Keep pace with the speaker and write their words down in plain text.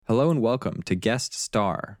Hello and welcome to Guest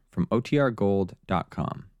Star from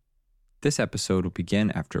OTRGold.com. This episode will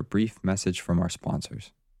begin after a brief message from our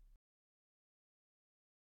sponsors.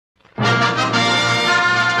 The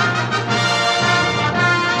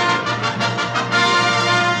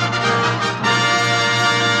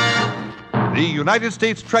United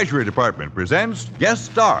States Treasury Department presents Guest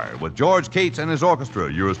Star with George Cates and his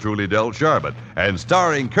orchestra, yours truly, Del Sharbutt, and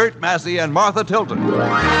starring Kurt Massey and Martha Tilton.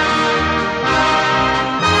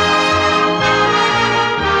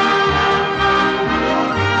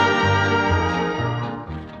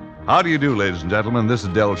 How do you do, ladies and gentlemen? This is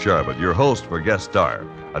Del Sharbutt, your host for Guest Star,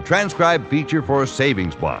 a transcribed feature for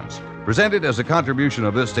savings bonds, presented as a contribution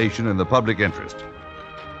of this station in the public interest.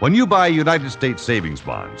 When you buy United States savings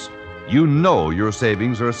bonds, you know your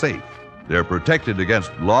savings are safe. They're protected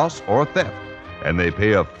against loss or theft, and they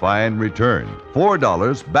pay a fine return,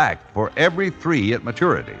 $4 back for every $3 at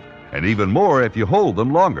maturity, and even more if you hold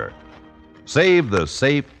them longer. Save the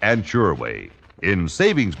safe and sure way in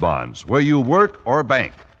savings bonds where you work or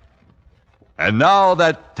bank. And now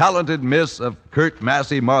that talented miss of Kurt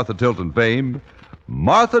Massey, Martha Tilton fame,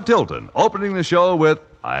 Martha Tilton, opening the show with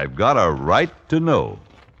I've Got a Right to Know.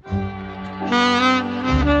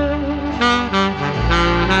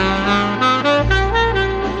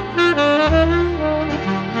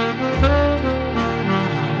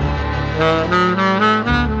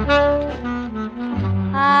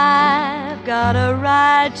 I've got a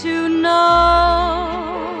right to know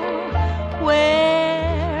where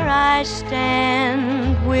I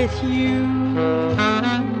stand with you.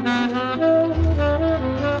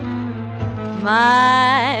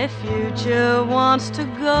 My future wants to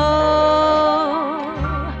go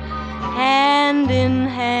hand in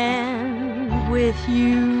hand with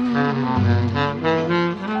you.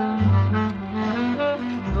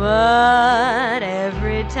 But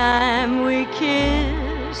every time we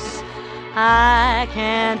kiss, I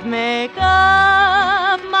can't make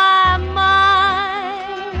up my mind.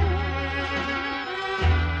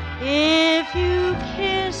 If you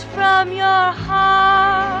kiss from your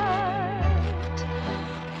heart,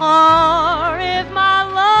 or if my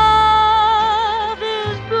love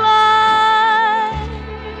is blind,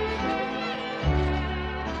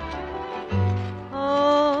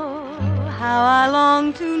 oh, how I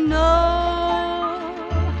long to know,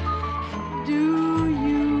 do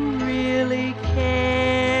you really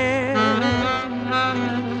care?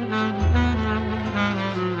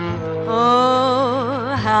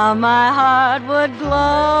 Oh, how my heart would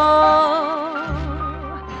glow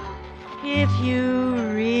if you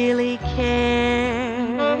really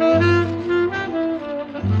care.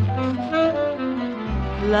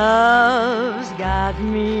 Love's got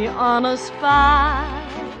me on a spot.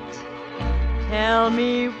 Tell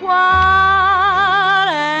me, what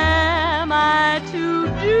am I to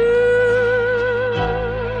do?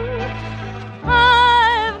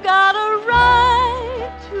 I've got a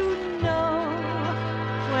right to know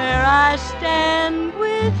where I stand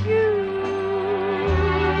with you.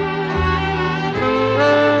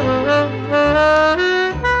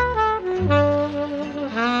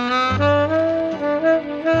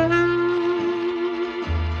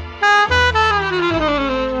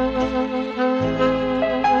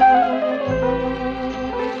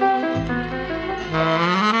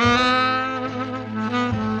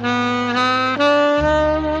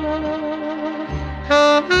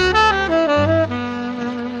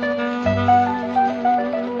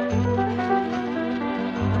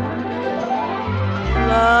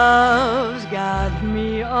 Love's got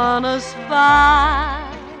me on a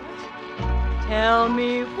spot. Tell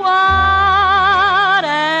me, what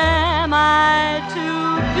am I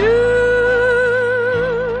to do?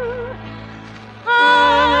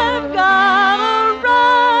 I've got a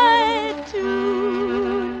right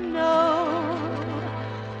to know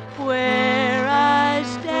where I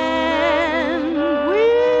stand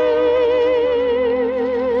with you.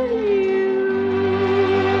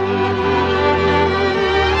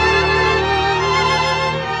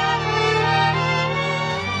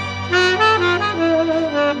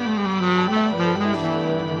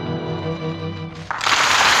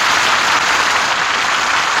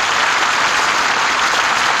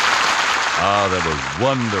 Ah, that was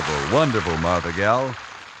wonderful, wonderful, Martha gal.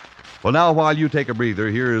 Well, now, while you take a breather,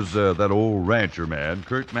 here's that old rancher man,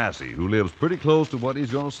 Kurt Massey, who lives pretty close to what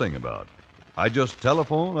he's going to sing about. I just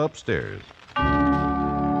telephone upstairs.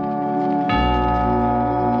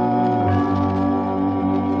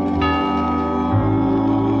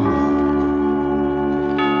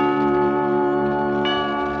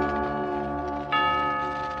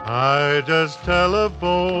 I just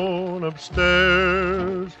telephone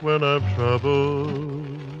upstairs when I'm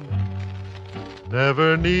troubled.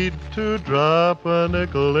 never need to drop a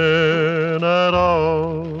nickel in at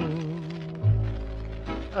all.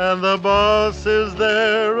 And the boss is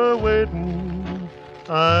there a-waiting,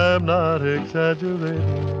 I'm not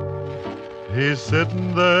exaggerating. He's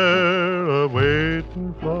sitting there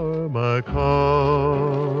a-waiting for my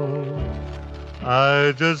call.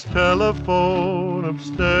 I just telephone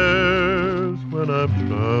upstairs when I'm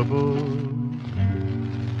troubled,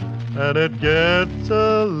 and it gets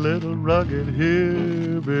a little rugged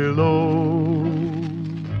here below.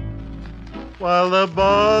 While the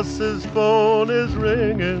boss's phone is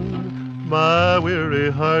ringing, my weary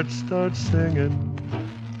heart starts singing,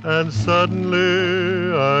 and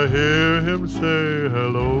suddenly I hear him say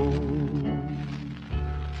hello.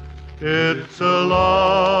 It's a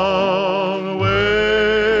long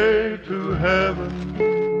way to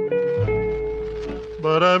heaven,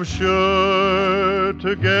 but I'm sure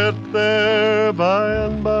to get there by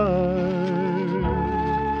and by.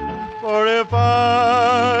 For if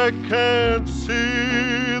I can't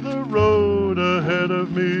see the road ahead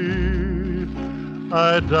of me,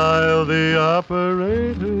 I dial the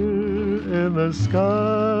operator in the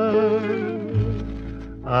sky.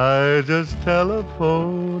 I just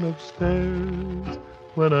telephone upstairs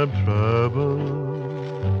when I'm troubled.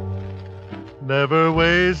 Never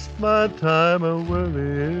waste my time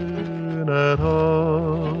a-worrying at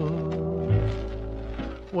all.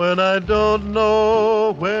 When I don't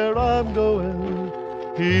know where I'm going,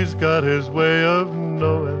 he's got his way of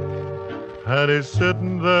knowing, and he's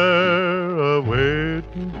sitting there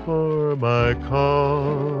a-waiting for my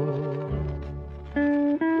call.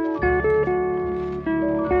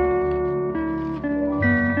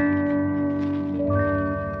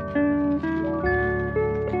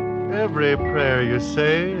 Every prayer you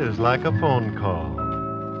say is like a phone call,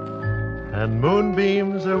 and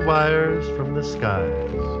moonbeams are wires from the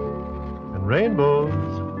skies, and rainbows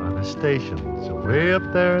are the stations way up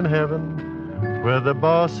there in heaven, where the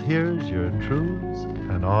boss hears your truths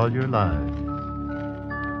and all your lies.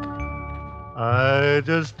 I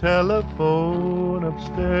just telephone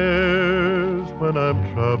upstairs when I'm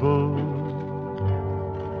troubled.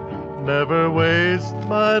 Never waste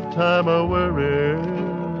my time a-worrying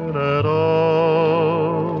at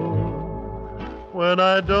all. When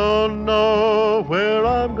I don't know where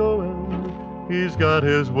I'm going, he's got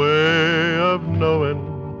his way of knowing.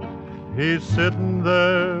 He's sitting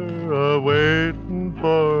there a-waiting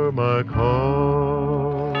for my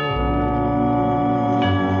call.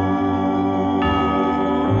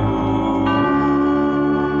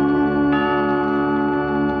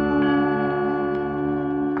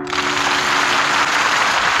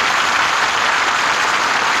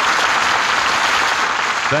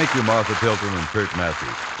 Thank you, Martha Tilton and Kurt Massey.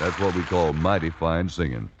 That's what we call mighty fine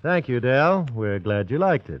singing. Thank you, Del. We're glad you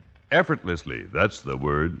liked it. Effortlessly, that's the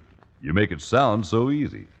word. You make it sound so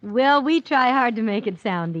easy. Well, we try hard to make it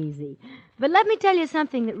sound easy. But let me tell you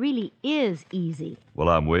something that really is easy. Well,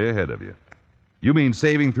 I'm way ahead of you. You mean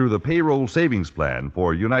saving through the payroll savings plan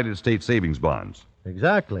for United States savings bonds.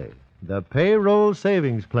 Exactly. The payroll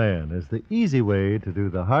savings plan is the easy way to do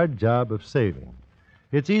the hard job of saving.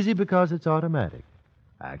 It's easy because it's automatic.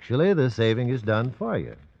 Actually, the saving is done for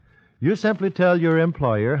you. You simply tell your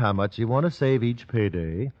employer how much you want to save each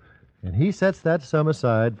payday, and he sets that sum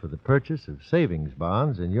aside for the purchase of savings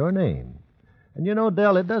bonds in your name. And you know,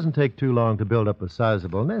 Del, it doesn't take too long to build up a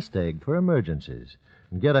sizable nest egg for emergencies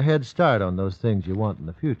and get a head start on those things you want in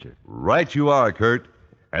the future. Right you are, Kurt.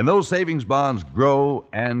 And those savings bonds grow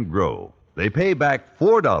and grow. They pay back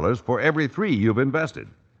 $4 for every $3 you've invested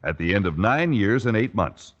at the end of 9 years and 8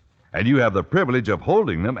 months. And you have the privilege of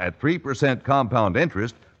holding them at 3% compound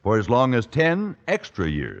interest for as long as 10 extra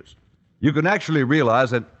years. You can actually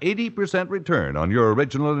realize an 80% return on your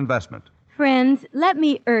original investment. Friends, let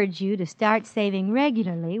me urge you to start saving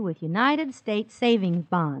regularly with United States savings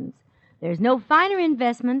bonds. There's no finer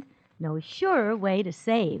investment, no surer way to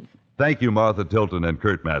save. Thank you, Martha Tilton and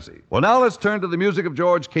Kurt Massey. Well, now let's turn to the music of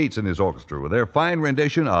George Cates and his orchestra with their fine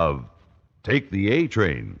rendition of Take the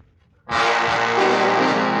A-Train.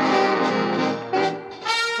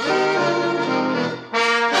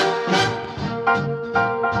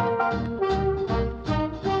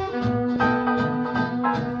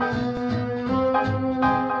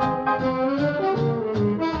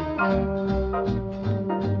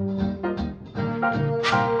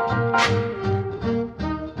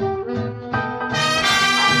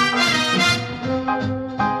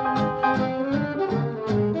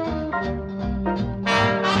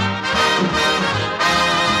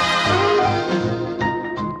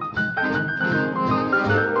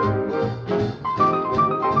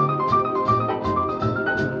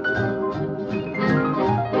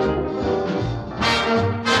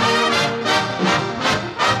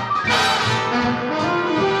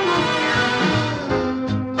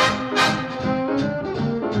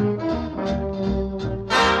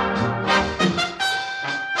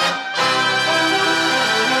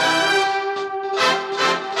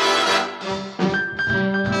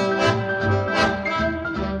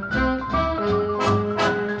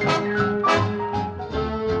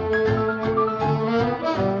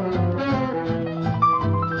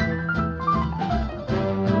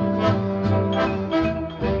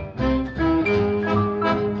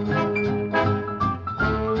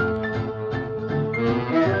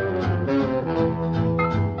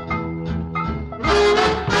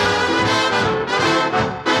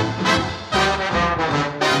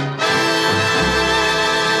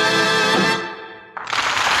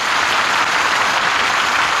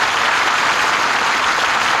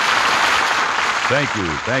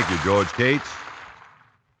 Thank you, George Cates.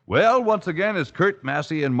 Well, once again, it's Kurt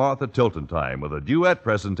Massey and Martha Tilton time with a duet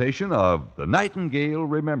presentation of The Nightingale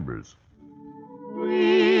Remembers.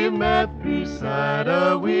 We met beside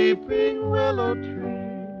a weeping willow tree.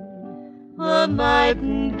 The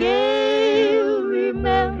nightingale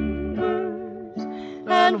remembers,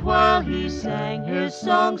 and while he sang his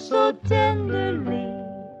song so tenderly,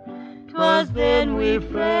 'twas then we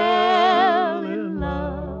fell in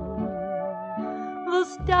love. The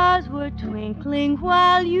stars were twinkling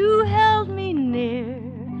while you held me near.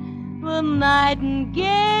 The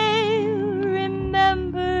nightingale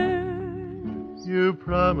remembers. You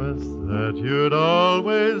promised that you'd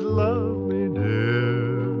always love me,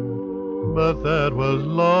 dear, but that was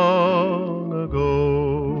long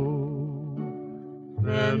ago.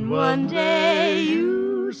 Then one day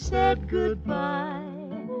you said goodbye.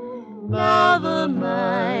 Now the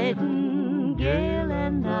nightingale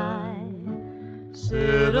and I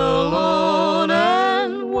sit alone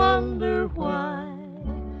and wonder why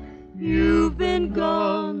you've been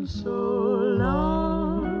gone so long.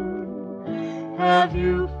 Have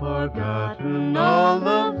you forgotten all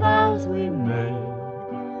the vows we made?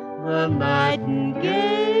 The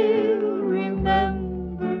nightingale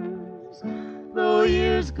remembers. Though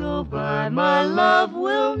years go by, my love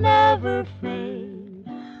will never fade.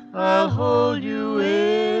 I'll hold you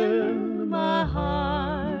in my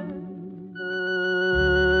heart.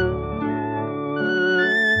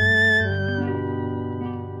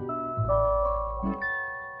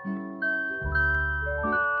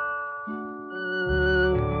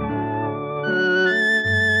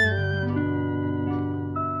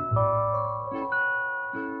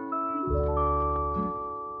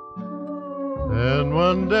 And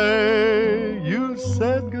one day you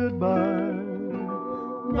said goodbye.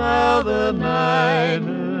 Now the nightingale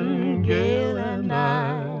and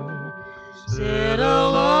I sit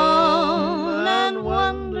alone and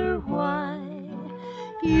wonder why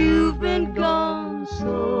you've been gone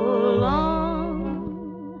so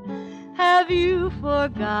long. Have you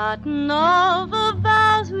forgotten all the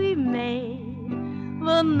vows we made?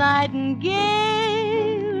 The nightingale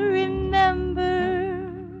remembers.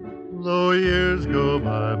 Though years go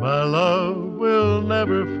by, my love will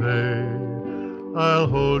never fade. I'll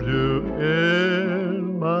hold you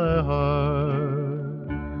in my heart.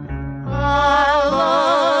 I'll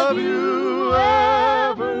love you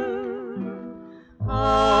ever,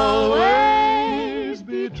 always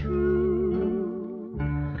be true.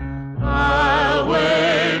 I'll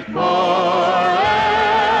wait forever,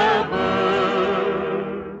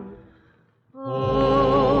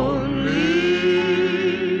 only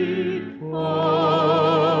for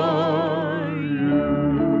you.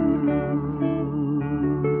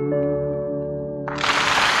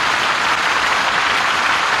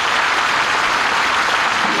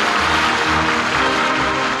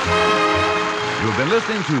 You've been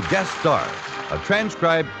listening to Guest Star, a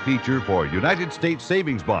transcribed feature for United States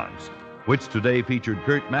Savings Bonds, which today featured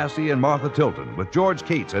Kurt Massey and Martha Tilton with George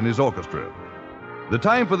Cates and his orchestra. The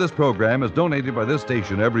time for this program is donated by this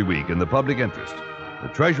station every week in the public interest. The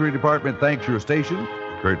Treasury Department thanks your station,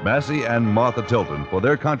 Kurt Massey and Martha Tilton, for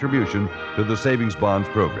their contribution to the Savings Bonds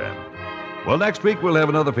program. Well, next week we'll have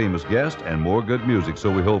another famous guest and more good music,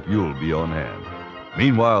 so we hope you'll be on hand.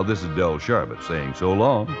 Meanwhile, this is Del Sharbutt saying so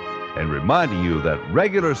long and reminding you that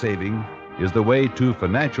regular saving is the way to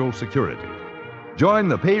financial security. Join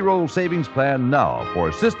the payroll savings plan now for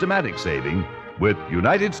systematic saving with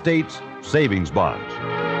United States Savings Bonds.